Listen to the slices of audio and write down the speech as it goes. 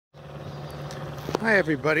Hi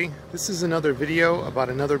everybody, this is another video about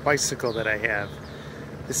another bicycle that I have.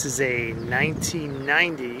 This is a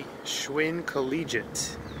 1990 Schwinn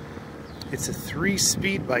Collegiate. It's a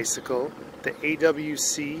 3-speed bicycle, the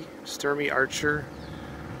AWC Sturmey-Archer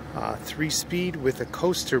 3-speed with a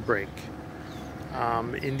coaster brake.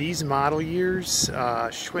 In these model years,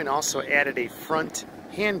 Schwinn also added a front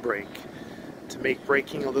handbrake to make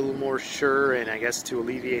braking a little more sure, and I guess to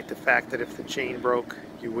alleviate the fact that if the chain broke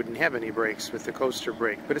you wouldn't have any brakes with the coaster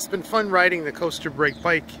brake. But it's been fun riding the coaster brake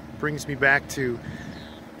bike. It brings me back to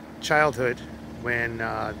childhood when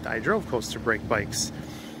I drove coaster brake bikes.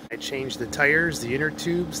 I changed the tires, the inner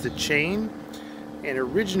tubes, the chain, and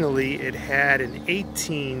originally it had an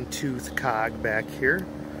 18-tooth cog back here,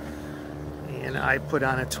 and I put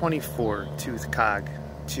on a 24-tooth cog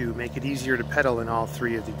to make it easier to pedal in all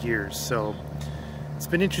 3 of the gears. So it's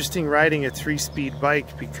been interesting riding a 3-speed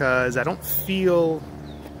bike because I don't feel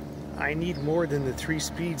I need more than the 3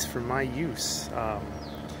 speeds for my use. I'm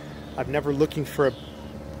never looking for a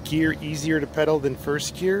gear easier to pedal than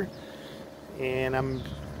first gear, and I'm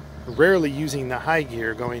rarely using the high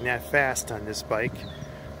gear going that fast on this bike.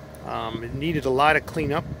 It needed a lot of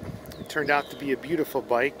cleanup. It turned out to be a beautiful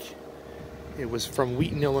bike. It was from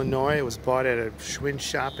Wheaton, Illinois. It was bought at a Schwinn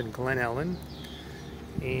shop in Glen Ellen,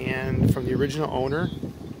 and from the original owner.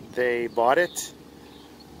 They bought it,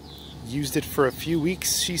 used it for a few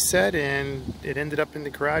weeks, she said, and it ended up in the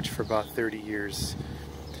garage for about 30 years.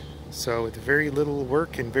 So with very little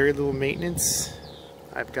work and very little maintenance,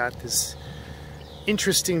 I've got this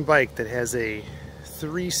interesting bike that has a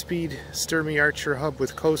 3-speed Sturmey-Archer hub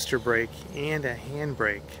with coaster brake and a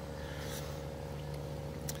handbrake.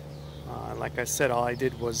 Like I said, all I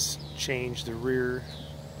did was change the rear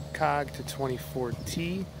cog to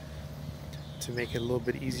 24T to make it a little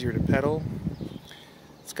bit easier to pedal.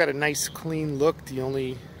 It's got a nice clean look. The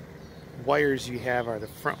only wires you have are the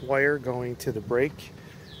front wire going to the brake,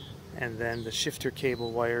 and then the shifter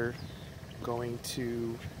cable wire going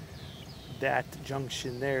to that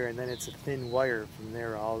junction there, and then it's a thin wire from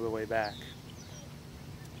there all the way back.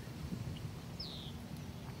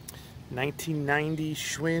 1990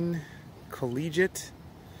 Schwinn Collegiate.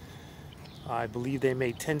 I believe they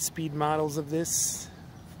made 10-speed models of this,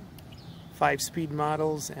 5-speed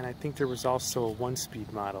models, and I think there was also a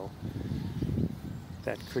 1-speed model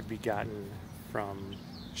that could be gotten from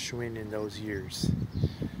Schwinn in those years.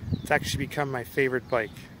 It's actually become my favorite bike.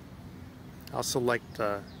 I also like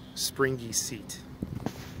the springy seat.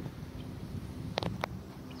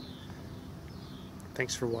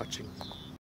 Thanks for watching.